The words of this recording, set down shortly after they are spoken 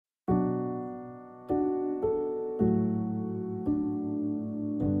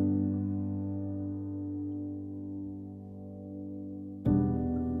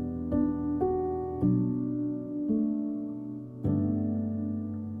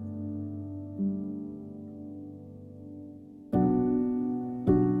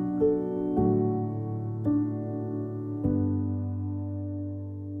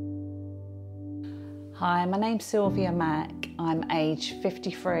Hi, my name's Sylvia Mac. I'm aged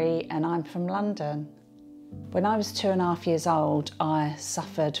 53 and I'm from London. When I was 2.5 years old, I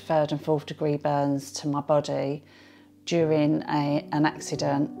suffered 3rd and 4th degree burns to my body during an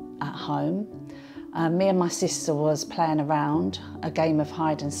accident at home. Me and my sister was playing around a game of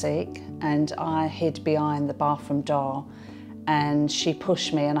hide and seek, and I hid behind the bathroom door, and she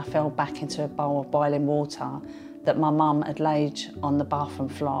pushed me and I fell back into a bowl of boiling water that my mum had laid on the bathroom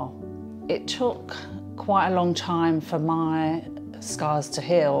floor. It took quite a long time for my scars to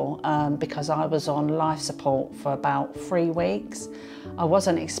heal because I was on life support for about 3 weeks. I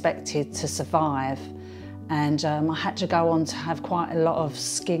wasn't expected to survive, and I had to go on to have quite a lot of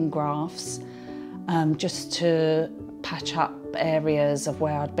skin grafts just to patch up areas of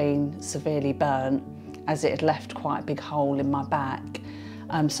where I'd been severely burnt, as it had left quite a big hole in my back.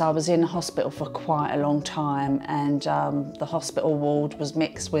 So I was in hospital for quite a long time, and the hospital ward was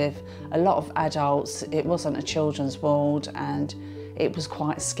mixed with a lot of adults. It wasn't a children's ward, and it was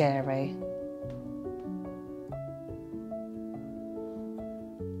quite scary.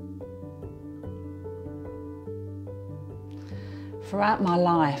 Throughout my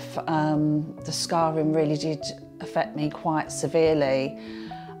life, the scarring really did affect me quite severely.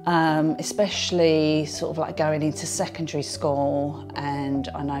 Especially sort of like going into secondary school, and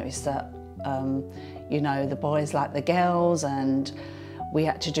I noticed that you know, the boys liked the girls, and we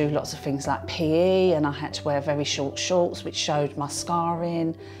had to do lots of things like PE, and I had to wear very short shorts which showed my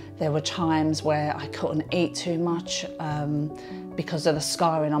scarring. There were times where I couldn't eat too much because of the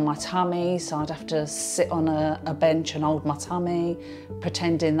scarring on my tummy, so I'd have to sit on a bench and hold my tummy,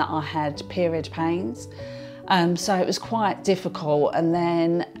 pretending that I had period pains. So it was quite difficult, and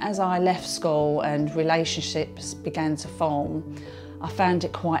then as I left school and relationships began to form, I found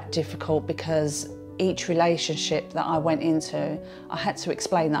it quite difficult because each relationship that I went into, I had to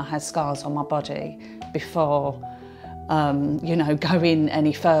explain that I had scars on my body before you know, going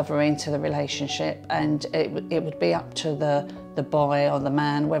any further into the relationship, and it would be up to the boy or the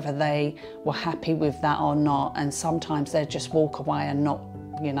man whether they were happy with that or not, and sometimes they'd just walk away and not,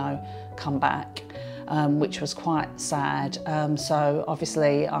 you know, come back. Which was quite sad. So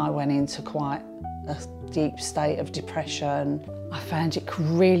obviously I went into quite a deep state of depression. I found it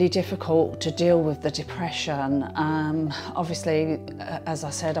really difficult to deal with the depression. Obviously, as I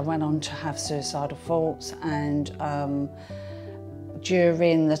said, I went on to have suicidal thoughts, and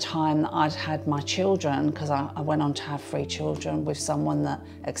during the time that I'd had my children, because I went on to have 3 children with someone that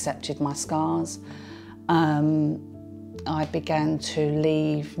accepted my scars, I began to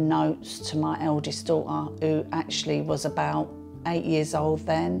leave notes to my eldest daughter, who actually was about 8 years old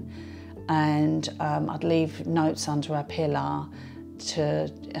then, and I'd leave notes under her pillow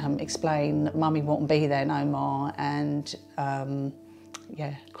to explain that Mummy won't be there no more, and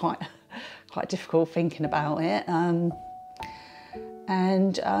yeah, quite difficult thinking about it.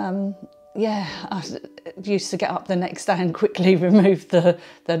 Yeah, I used to get up the next day and quickly remove the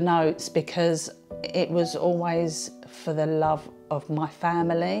notes, because it was always for the love of my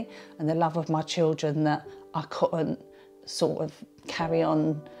family and the love of my children that I couldn't sort of carry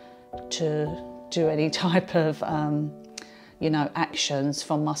on to do any type of you know, actions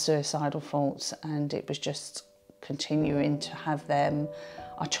from my suicidal thoughts, and it was just continuing to have them.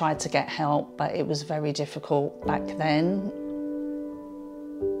 I tried to get help, but it was very difficult back then.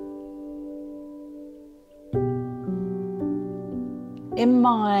 In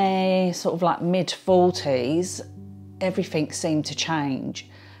my sort of like mid-40s, everything seemed to change,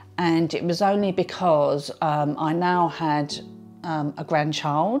 and it was only because I now had a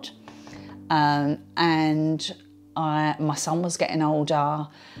grandchild, and my son was getting older,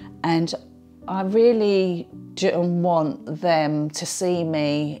 and I really didn't want them to see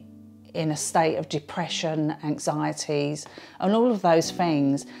me in a state of depression, anxieties, and all of those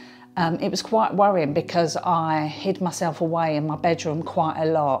things. It was quite worrying because I hid myself away in my bedroom quite a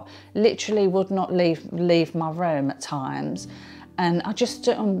lot, literally would not leave my room at times, and I just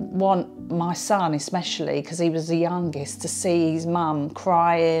didn't want my son, especially because he was the youngest, to see his mum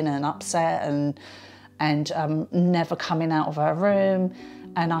crying and upset and never coming out of her room,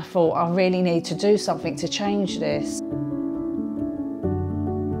 and I thought I really need to do something to change this.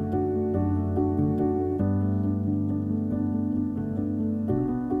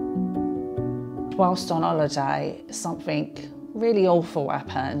 Whilst on holiday, something really awful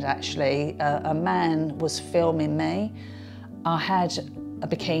happened actually. A man was filming me. I had a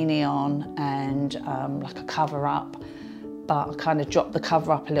bikini on and like a cover up, but I kind of dropped the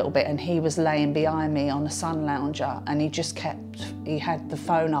cover up a little bit, and he was laying behind me on a sun lounger, and he had the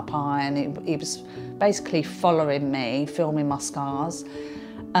phone up high, and he was basically following me, filming my scars.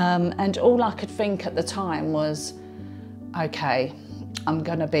 And all I could think at the time was, okay, I'm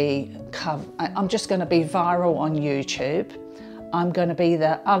just going to be viral on YouTube. I'm going to be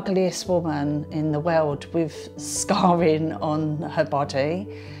the ugliest woman in the world with scarring on her body,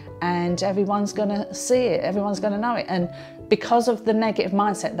 and everyone's going to see it, everyone's going to know it. And because of the negative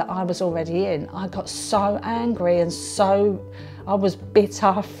mindset that I was already in, I got so angry and I was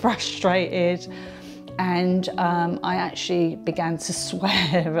bitter, frustrated, and I actually began to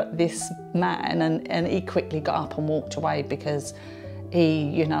swear at this man, and he quickly got up and walked away because he,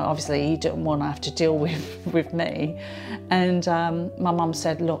 you know, obviously he didn't want to have to deal with me. And my mum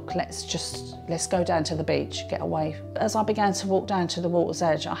said, look, let's go down to the beach, get away. As I began to walk down to the water's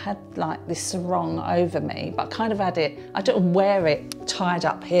edge, I had like this sarong over me, but I kind of had it, I didn't wear it tied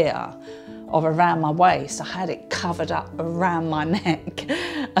up here or around my waist. I had it covered up around my neck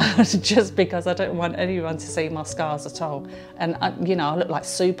just because I didn't want anyone to see my scars at all. And you know, I looked like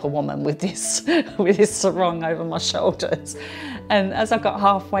Superwoman with this sarong over my shoulders. And as I got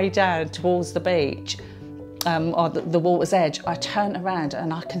halfway down towards the beach, or the water's edge, I turned around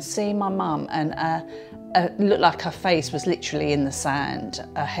and I can see my mum, and it looked like her face was literally in the sand.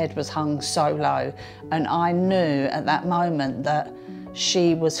 Her head was hung so low, and I knew at that moment that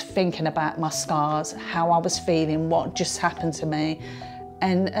she was thinking about my scars, how I was feeling, what just happened to me.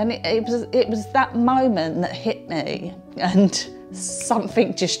 And it was that moment that hit me, and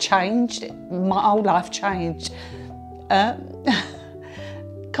something just changed. My whole life changed.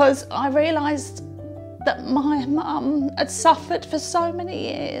 Because I realised that my mum had suffered for so many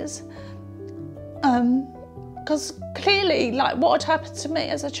years. Because clearly, like, what had happened to me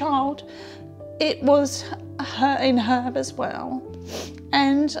as a child, it was hurting her as well.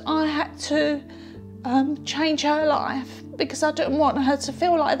 And I had to change her life because I didn't want her to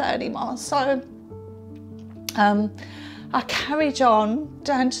feel like that anymore. So I carried on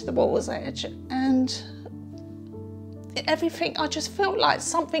down to the water's edge, and everything, I just felt like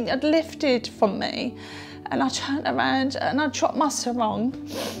something had lifted from me. And I turned around and I dropped my sarong,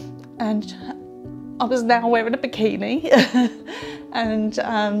 and I was now wearing a bikini. And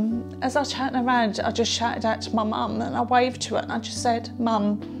as I turned around, I just shouted out to my mum, and I waved to her, and I just said,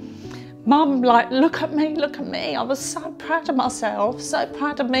 Mum, like, look at me, look at me. I was so proud of myself, so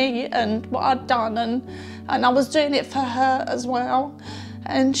proud of me and what I'd done, and I was doing it for her as well.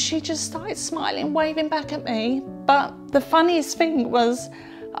 And she just started smiling, waving back at me. But the funniest thing was,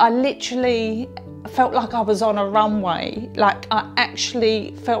 I literally felt like I was on a runway. Like, I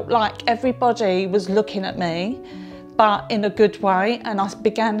actually felt like everybody was looking at me, but in a good way. And I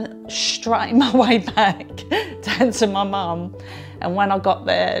began strutting my way back down to my mum. And when I got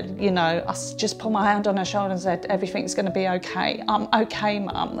there, you know, I just put my hand on her shoulder and said, everything's going to be okay. I'm okay,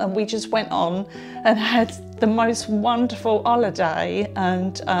 Mum. And we just went on and had the most wonderful holiday.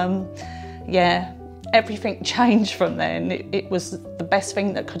 And yeah, everything changed from then. It was the best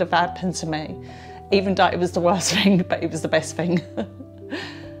thing that could have happened to me. Even though it was the worst thing, but it was the best thing.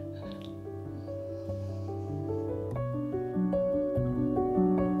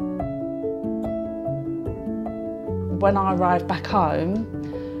 When I arrived back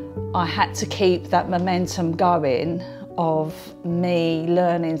home, I had to keep that momentum going of me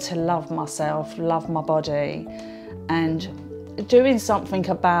learning to love myself, love my body, and doing something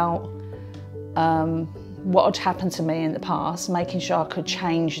about what had happened to me in the past, making sure I could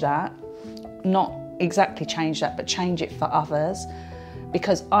change that. Not exactly change that, but change it for others,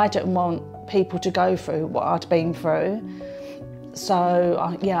 because I didn't want people to go through what I'd been through. So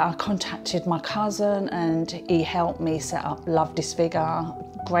I contacted my cousin, and he helped me set up Love Disfigure.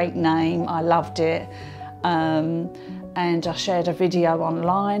 Great name, I loved it. And I shared a video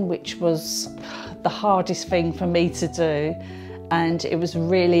online, which was the hardest thing for me to do. And it was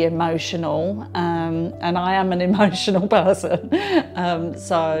really emotional, and I am an emotional person.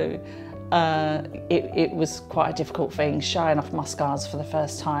 It was quite a difficult thing, showing off my scars for the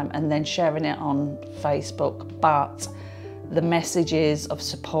first time and then sharing it on Facebook. But the messages of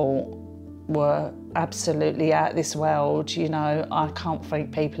support were absolutely out of this world. You know, I can't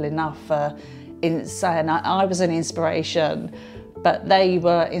thank people enough for saying I was an inspiration, but they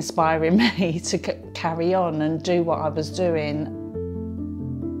were inspiring me to carry on and do what I was doing.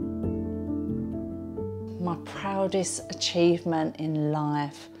 My proudest achievement in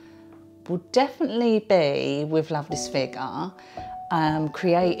life would definitely be with Love Disfigure,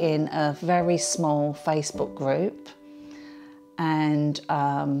 creating a very small Facebook group and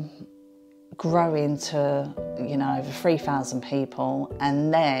growing to, you know, over 3,000 people,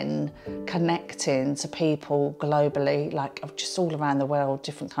 and then connecting to people globally, like just all around the world,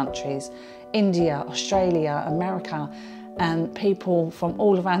 different countries, India, Australia, America, and people from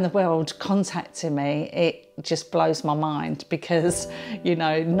all around the world contacting me, it just blows my mind, because, you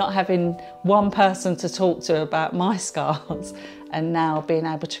know, not having one person to talk to about my scars and now being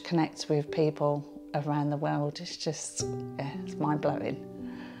able to connect with people around the world, it's just, yeah, it's mind-blowing.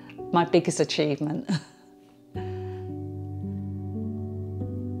 My biggest achievement.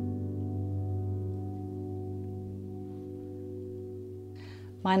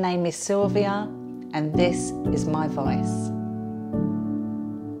 My name is Sylvia, and this is my voice.